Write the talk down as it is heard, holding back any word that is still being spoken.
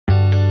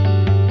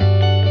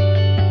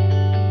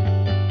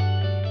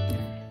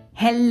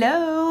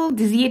Hello,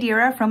 this is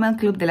Yadira from El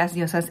Club de las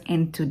Diosas,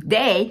 and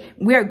today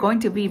we are going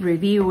to be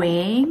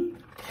reviewing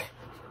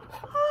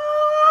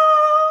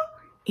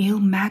El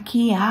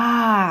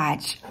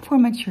Makiage for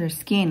mature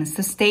skin.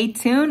 So stay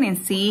tuned and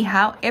see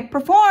how it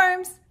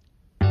performs.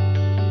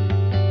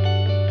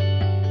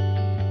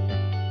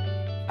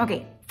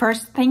 Okay,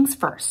 first things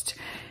first.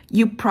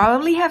 You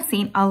probably have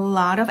seen a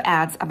lot of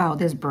ads about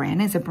this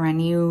brand. It's a brand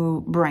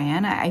new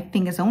brand. I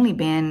think it's only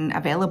been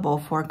available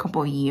for a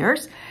couple of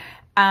years.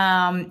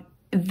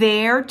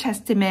 Their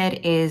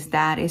testament is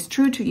that it's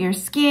true to your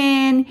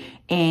skin,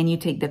 and you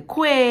take the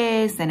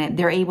quiz and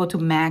they're able to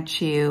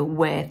match you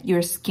with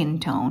your skin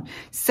tone.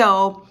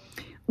 So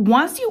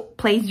once you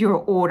place your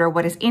order,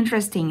 what is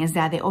interesting is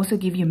that they also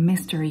give you a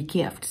mystery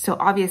gift. So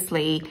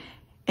obviously,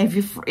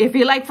 if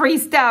you like free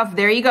stuff,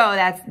 there you go.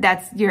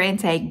 That's your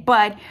intake.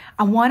 But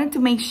I wanted to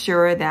make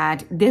sure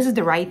that this is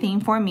the right thing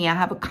for me. I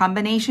have a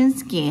combination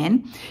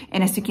skin,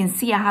 and as you can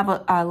see, I have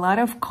a lot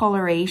of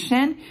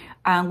coloration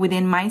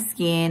within my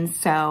skin.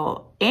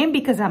 So, and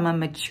because I'm a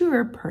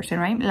mature person,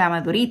 right? La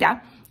madurita,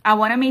 I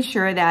want to make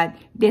sure that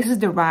this is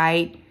the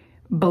right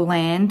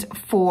blend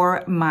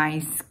for my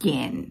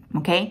skin.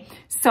 Okay.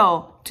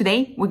 So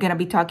today we're going to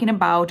be talking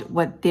about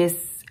what this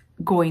is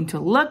going to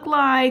look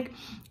like,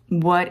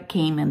 what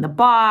came in the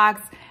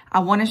box.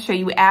 I want to show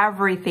you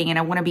everything, and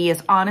I want to be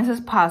as honest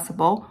as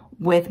possible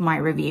with my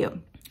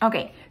review.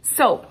 Okay.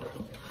 So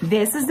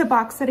this is the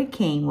box that it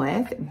came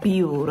with.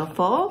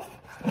 Beautiful.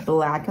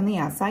 Black on the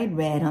outside,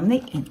 red on the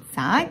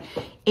inside.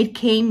 It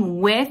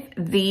came with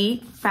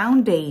the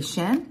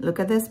foundation. Look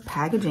at this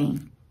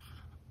packaging.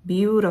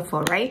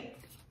 Beautiful, right?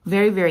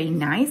 Very, very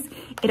nice.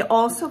 It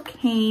also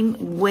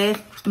came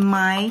with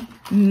my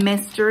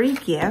mystery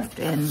gift,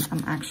 and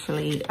I'm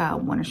actually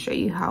want to show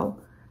you how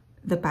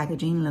the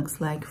packaging looks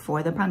like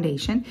for the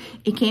foundation.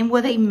 It came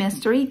with a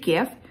mystery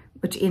gift,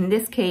 which in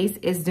this case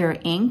is their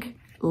ink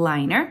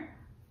liner,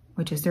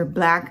 which is their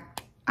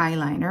black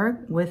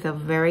eyeliner with a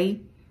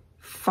very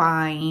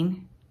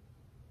fine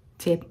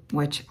tip,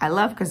 which I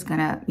love because it's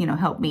gonna,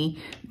 help me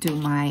do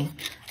my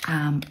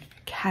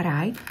cat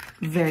eye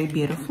very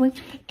beautifully,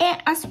 and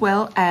as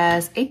well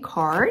as a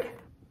card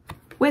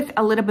with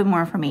a little bit more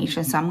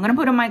information. So I'm gonna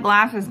put on my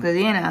glasses because,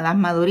 las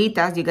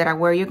maduritas, you gotta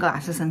wear your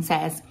glasses, and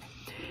says,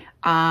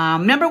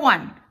 number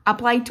 1,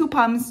 apply 2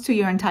 pumps to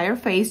your entire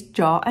face,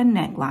 jaw, and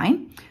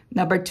neckline.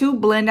 Number 2,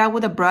 blend out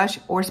with a brush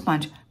or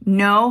sponge.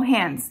 No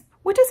hands,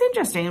 which is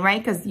interesting,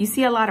 right? Because you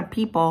see a lot of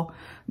people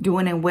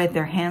doing it with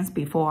their hands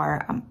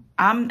before.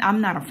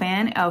 I'm not a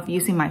fan of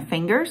using my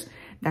fingers.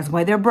 That's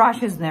why there are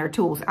brushes and there are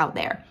tools out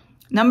there.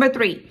 Number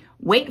 3,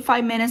 wait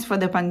 5 minutes for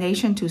the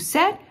foundation to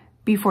set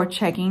before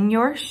checking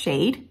your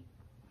shade.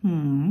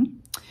 Don't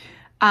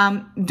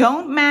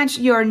match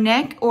your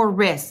neck or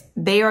wrist.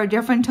 They are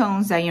different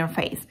tones than your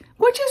face,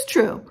 which is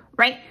true,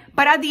 right?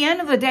 But at the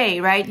end of the day,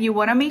 right, you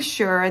want to make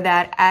sure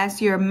that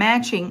as you're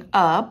matching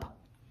up,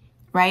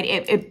 right,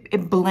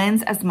 it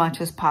blends as much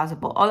as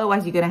possible.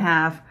 Otherwise, you're going to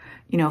have,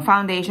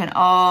 foundation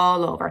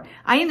all over.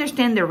 I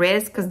understand the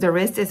wrist because the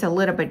wrist is a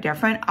little bit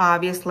different,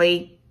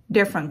 obviously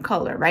different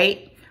color,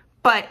 right?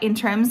 But in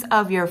terms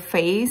of your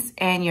face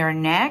and your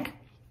neck,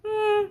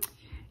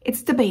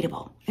 it's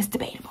debatable. It's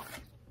debatable.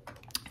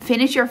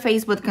 Finish your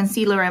face with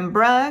concealer and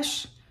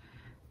brush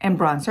and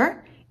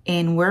bronzer,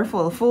 and wear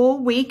for a full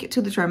week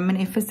to determine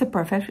if it's the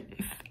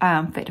perfect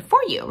fit for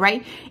you,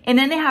 right? And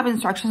then they have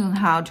instructions on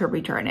how to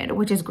return it,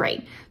 which is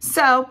great.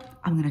 So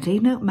I'm going to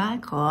take out my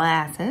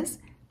glasses.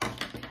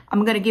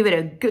 I'm going to give it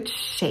a good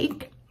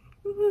shake.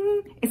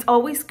 It's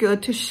always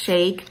good to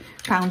shake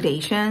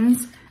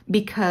foundations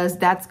because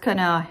that's going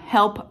to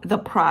help the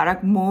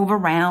product move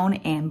around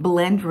and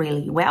blend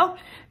really well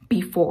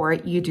before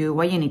you do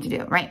what you need to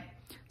do, right?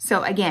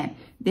 So again,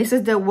 this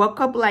is the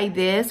Woke Up Like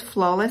This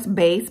Flawless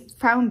Base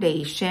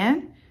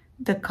Foundation.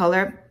 The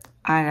color,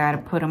 I gotta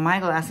put on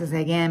my glasses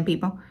again,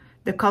 people.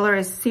 The color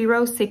is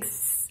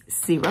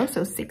 060,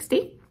 so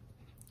 60.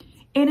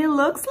 And it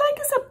looks like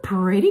it's a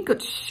pretty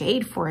good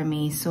shade for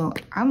me, so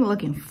I'm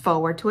looking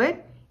forward to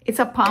it. It's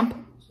a pump,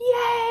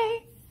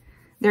 yay!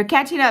 They're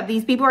catching up,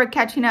 these people are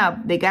catching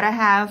up. They gotta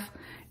have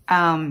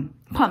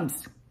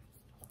pumps.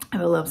 I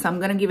love, so I'm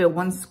gonna give it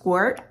 1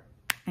 squirt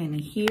in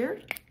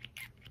here.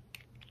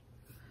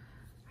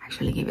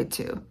 Actually give it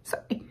 2,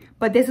 sorry.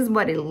 But this is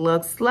what it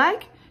looks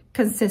like.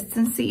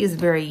 Consistency is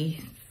very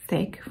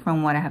thick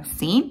from what I have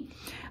seen.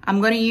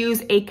 I'm gonna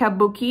use a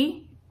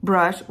kabuki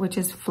brush, which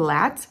is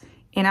flat,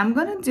 and I'm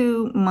gonna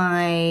do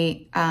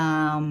my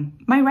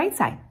my right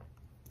side.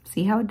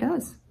 See how it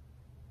does.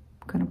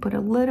 I'm gonna put a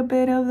little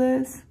bit of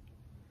this.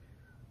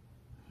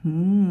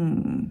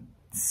 Smooth,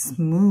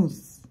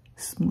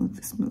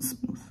 smooth, smooth,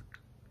 smooth.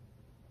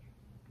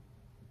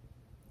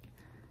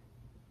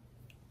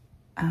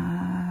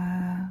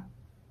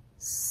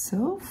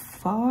 So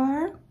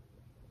far,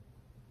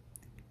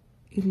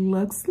 it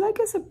looks like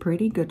it's a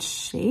pretty good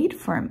shade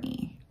for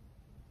me.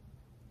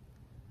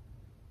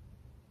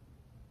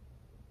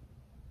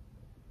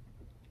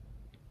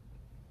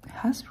 It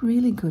has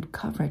really good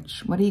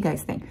coverage. What do you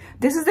guys think?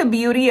 This is the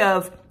beauty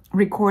of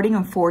recording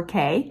on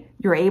 4K.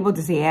 you're able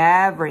to see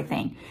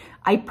everything.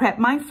 I prep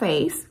my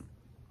face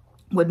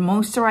with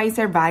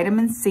moisturizer,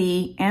 vitamin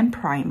C, and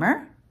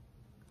primer.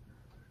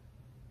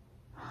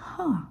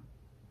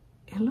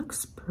 It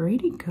looks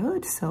pretty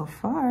good so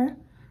far.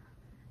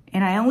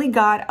 And I only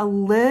got a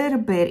little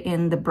bit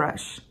in the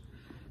brush.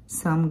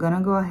 So I'm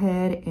gonna go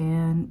ahead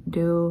and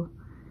do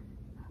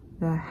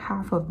the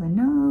half of the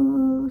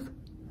nose.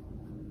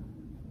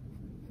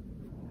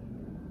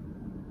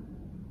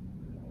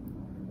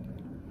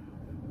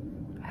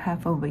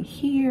 Half over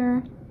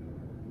here.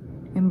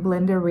 And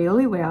blend it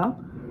really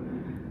well.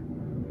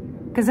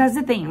 Because that's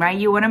the thing, right?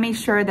 You wanna make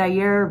sure that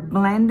you're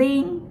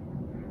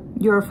blending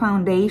your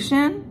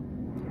foundation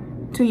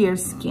to your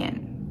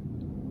skin.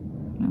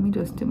 Let me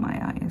just do my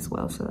eye as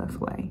well, so that's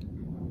why.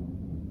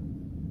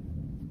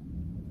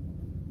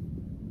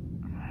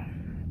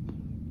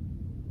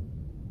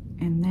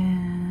 And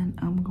then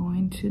I'm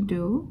going to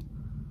do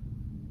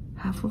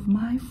half of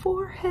my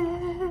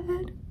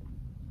forehead.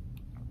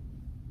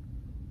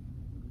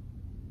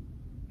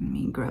 Let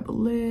me grab a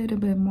little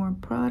bit more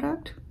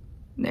product.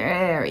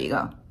 There you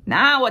go.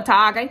 Now we're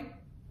talking.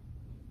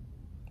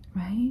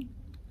 Right?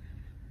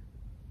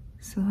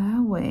 So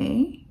that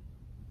way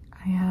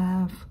I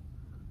have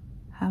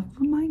half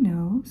of my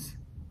nose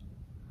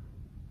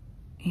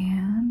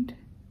and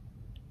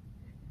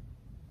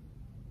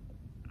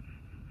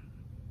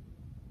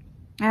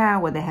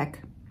what the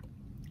heck.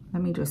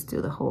 Let me just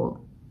do the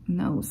whole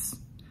nose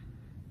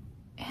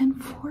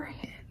and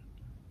forehead.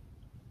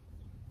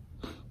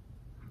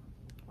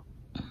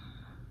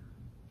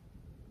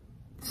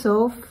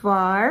 So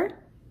far,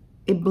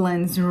 it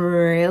blends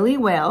really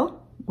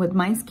well with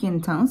my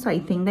skin tone, so I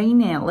think they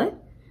nail it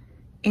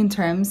in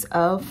terms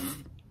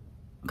of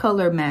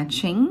color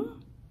matching.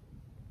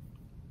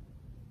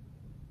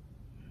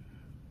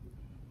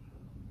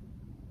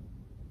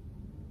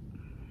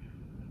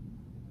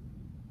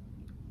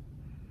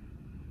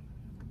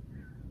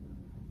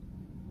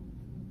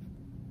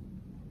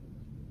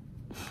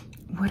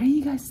 What do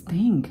you guys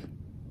think?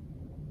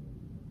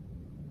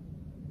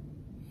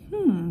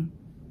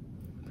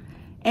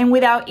 And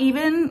without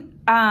even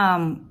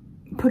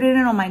putting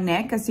it on my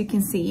neck, as you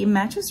can see, it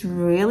matches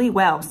really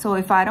well. So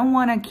if I don't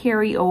want to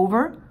carry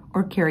over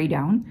or carry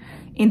down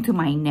into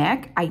my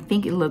neck, I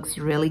think it looks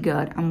really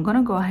good. I'm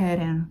gonna go ahead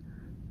and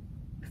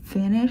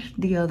finish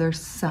the other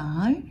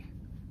side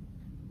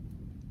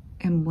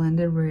and blend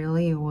it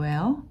really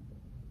well.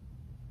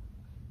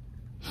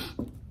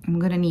 I'm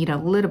gonna need a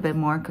little bit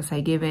more because I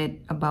give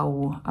it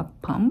about a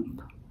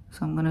pump.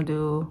 So I'm gonna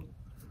do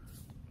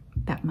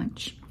that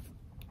much.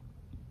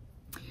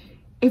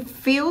 It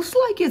feels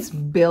like it's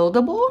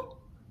buildable,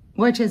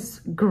 which is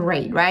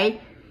great,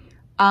 right?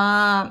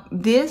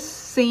 This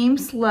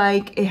seems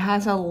like it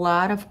has a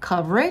lot of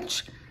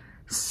coverage.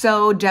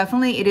 So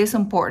definitely it is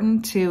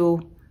important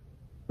to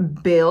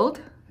build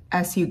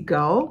as you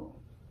go.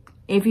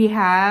 If you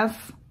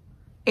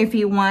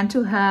want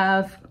to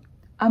have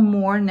a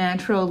more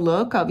natural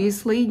look,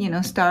 obviously, you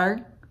know,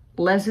 start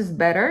less is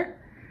better.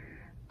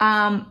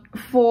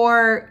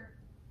 For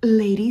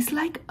ladies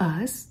like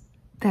us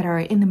that are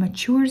in the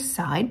mature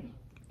side,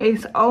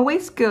 it's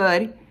always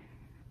good.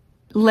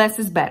 Less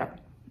is better.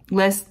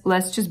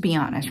 Let's just be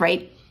honest,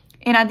 right?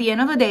 And at the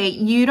end of the day,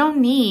 you don't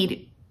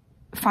need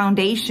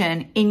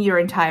foundation in your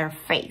entire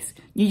face.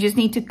 You just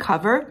need to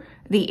cover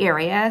the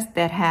areas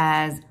that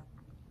have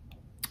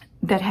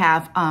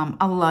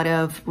a lot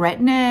of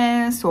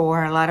redness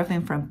or a lot of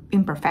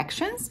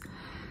imperfections.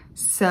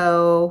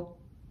 So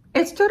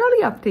it's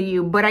totally up to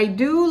you. But I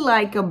do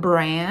like a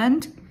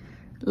brand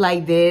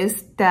like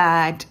this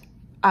that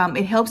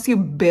it helps you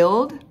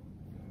build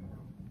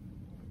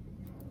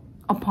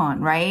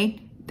upon, right?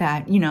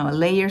 That, you know,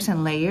 layers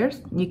and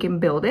layers, you can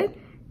build it.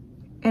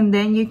 And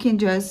then you can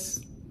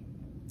just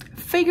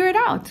figure it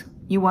out.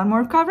 You want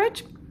more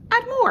coverage?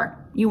 Add more.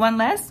 You want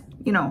less?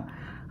 You know,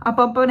 a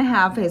pump and a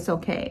half is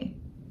okay.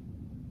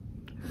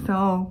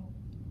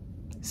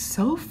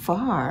 So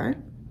far,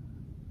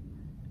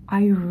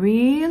 I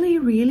really,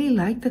 really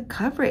like the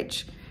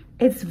coverage.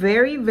 It's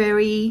very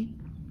lightweight.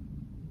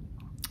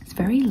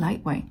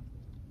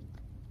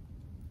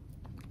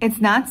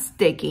 It's not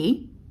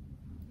sticky,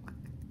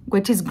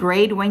 which is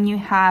great when you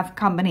have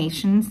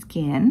combination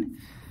skin.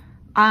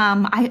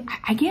 I'm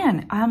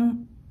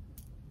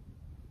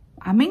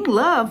in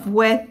love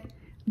with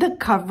the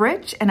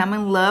coverage and I'm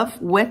in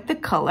love with the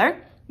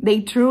color.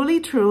 They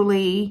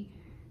truly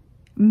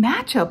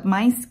match up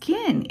my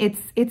skin.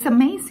 It's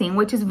amazing,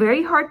 which is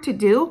very hard to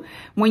do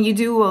when you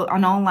do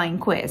an online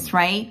quiz,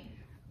 right?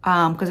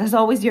 Because that's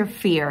always your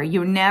fear.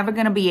 You're never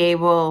gonna be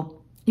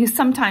able, you're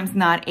sometimes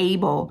not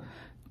able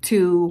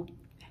to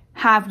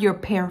have your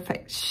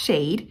perfect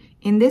shade.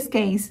 In this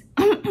case,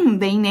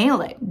 they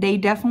nail it. They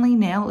definitely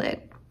nail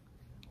it.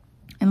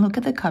 And look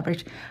at the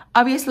coverage.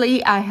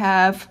 Obviously, I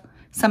have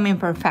some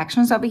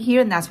imperfections over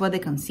here, and that's what the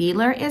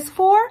concealer is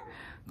for,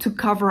 to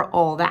cover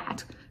all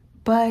that.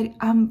 But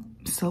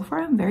so far,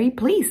 I'm very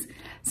pleased.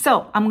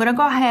 So I'm gonna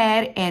go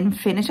ahead and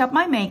finish up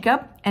my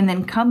makeup and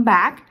then come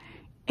back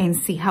and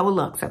see how it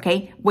looks,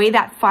 okay? Wait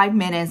that 5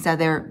 minutes that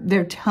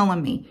they're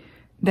telling me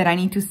that I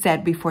need to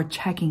set before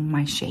checking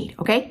my shade,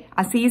 okay?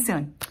 I'll see you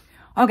soon.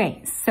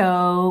 Okay,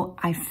 so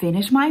I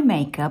finished my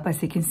makeup.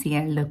 As you can see,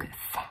 I look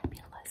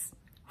fabulous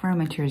for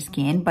mature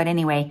skin. But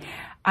anyway,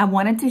 I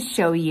wanted to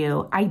show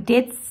you, I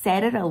did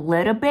set it a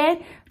little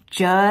bit,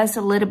 just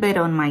a little bit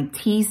on my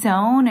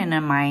T-zone and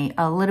on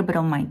a little bit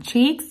on my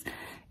cheeks.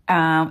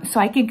 So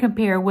I can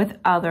compare with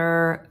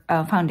other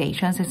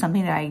foundations. It's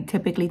something that I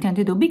typically tend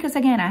to do because,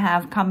 again, I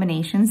have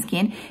combination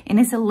skin and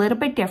it's a little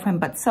bit different.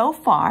 But so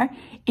far,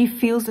 it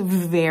feels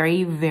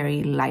very,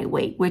 very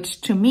lightweight,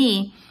 which to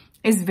me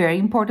is very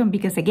important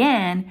because,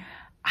 again,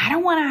 I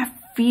don't want to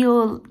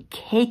feel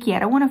cakey. I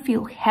don't want to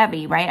feel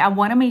heavy, right? I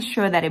want to make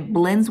sure that it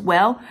blends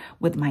well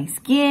with my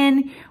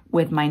skin,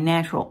 with my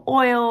natural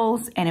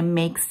oils, and it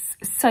makes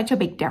such a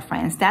big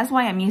difference. That's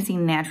why I'm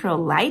using natural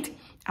light.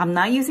 I'm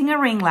not using a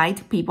ring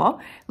light, people.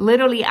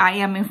 Literally, I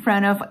am in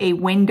front of a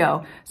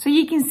window so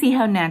you can see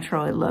how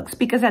natural it looks,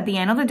 because at the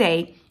end of the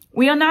day,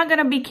 we are not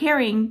going to be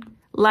carrying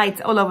lights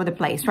all over the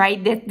place,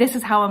 right? This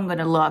is how I'm going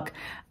to look.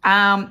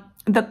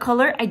 The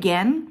color,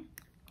 again,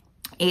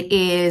 it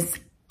is,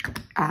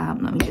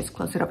 let me just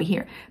close it over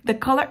here. The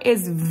color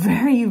is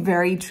very,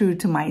 very true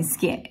to my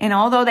skin. And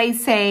although they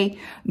say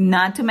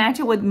not to match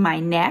it with my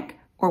neck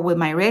or with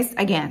my wrist,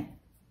 again,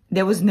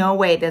 there was no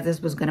way that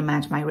this was going to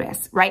match my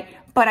wrist, right?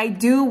 But I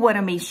do want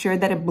to make sure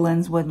that it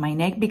blends with my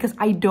neck because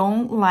I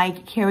don't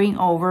like carrying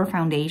over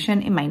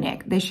foundation in my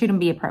neck. There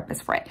shouldn't be a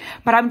purpose for it.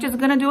 But I'm just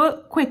going to do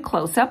a quick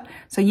close-up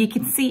so you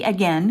can see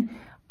again.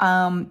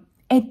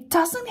 It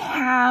doesn't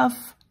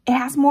have, it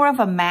has more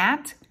of a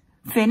matte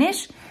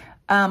finish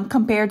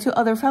compared to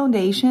other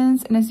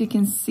foundations. And as you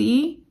can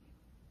see,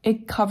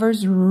 it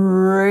covers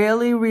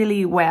really,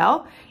 really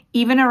well,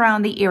 even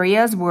around the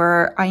areas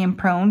where I am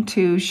prone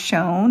to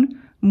show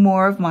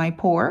more of my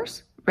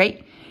pores,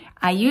 right?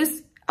 I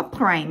use a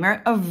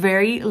primer, a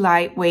very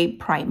lightweight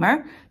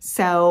primer.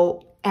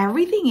 So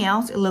everything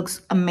else, it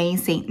looks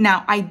amazing.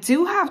 Now, I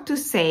do have to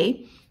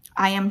say,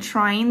 I am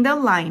trying the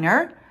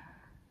liner.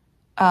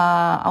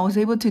 I was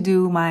able to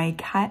do my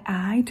cat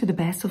eye to the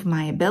best of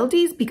my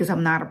abilities because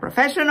I'm not a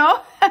professional.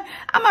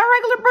 I'm a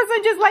regular person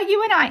just like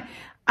you and I.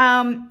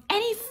 And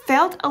it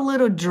felt a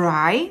little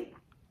dry.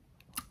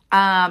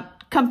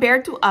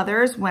 Compared to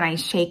others, when I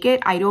shake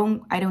it, I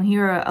don't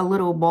hear a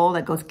little ball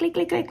that goes click,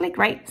 click, click, click,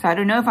 right? So I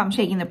don't know if I'm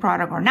shaking the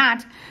product or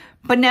not.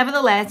 But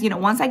nevertheless, you know,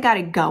 once I got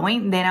it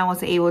going, then I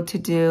was able to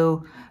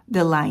do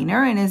the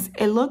liner, and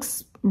it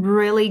looks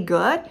really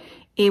good.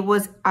 It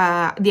was,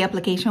 the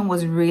application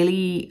was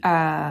really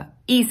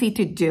easy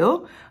to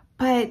do,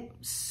 but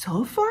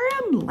so far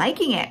I'm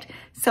liking it.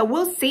 So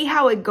we'll see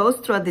how it goes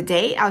throughout the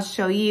day. I'll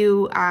show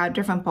you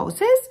different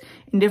poses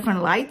in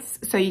different lights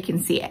so you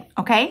can see it,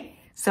 okay?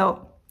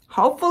 So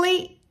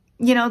hopefully,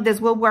 you know, this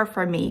will work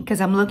for me because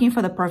I'm looking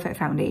for the perfect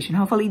foundation.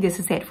 Hopefully this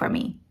is it for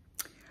me.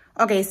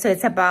 Okay, so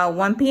it's about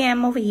 1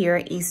 p.m. over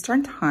here,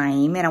 Eastern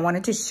time, and I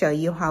wanted to show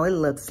you how it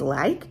looks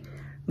like.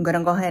 I'm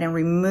gonna go ahead and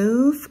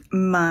remove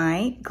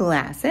my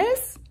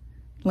glasses.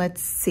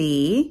 Let's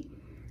see.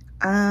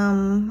 A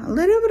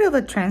little bit of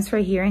a transfer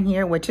here and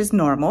here, which is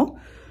normal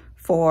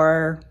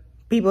for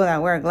people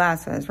that wear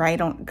glasses, right?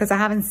 Because I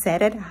haven't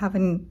said it, I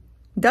haven't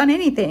done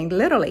anything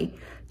literally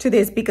to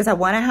this because I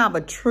want to have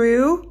a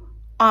true,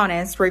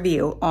 honest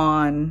review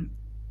on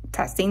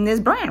testing this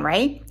brand,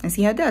 right? And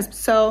see how it does.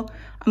 So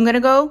I'm going to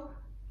go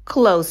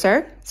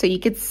closer so you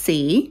could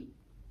see.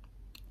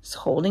 It's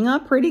holding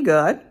up pretty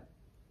good.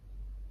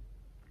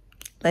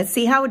 Let's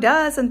see how it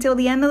does until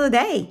the end of the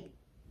day.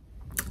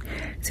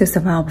 So it's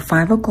about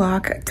 5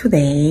 o'clock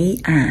today,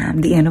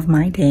 the end of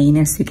my day. And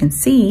as you can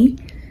see,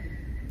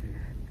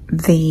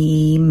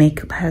 the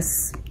makeup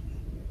has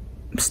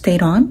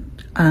stayed on.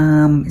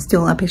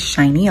 Still a bit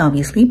shiny,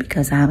 obviously,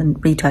 because I haven't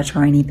retouched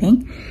or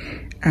anything.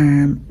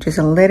 Just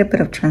a little bit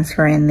of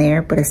transfer in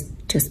there, but it's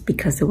just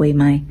because the way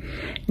my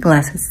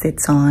glasses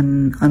sits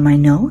on my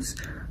nose.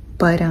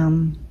 But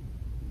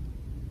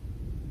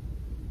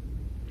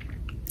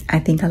I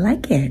think I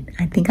like it.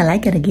 I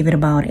give it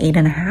about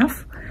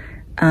 8.5.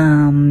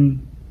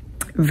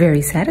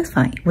 Very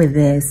satisfied with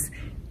this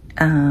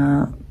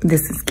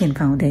skin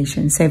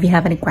foundation. So if you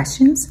have any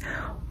questions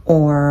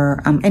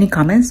or any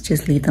comments,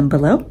 just leave them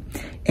below,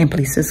 and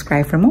please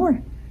subscribe for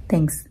more.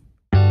 Thanks.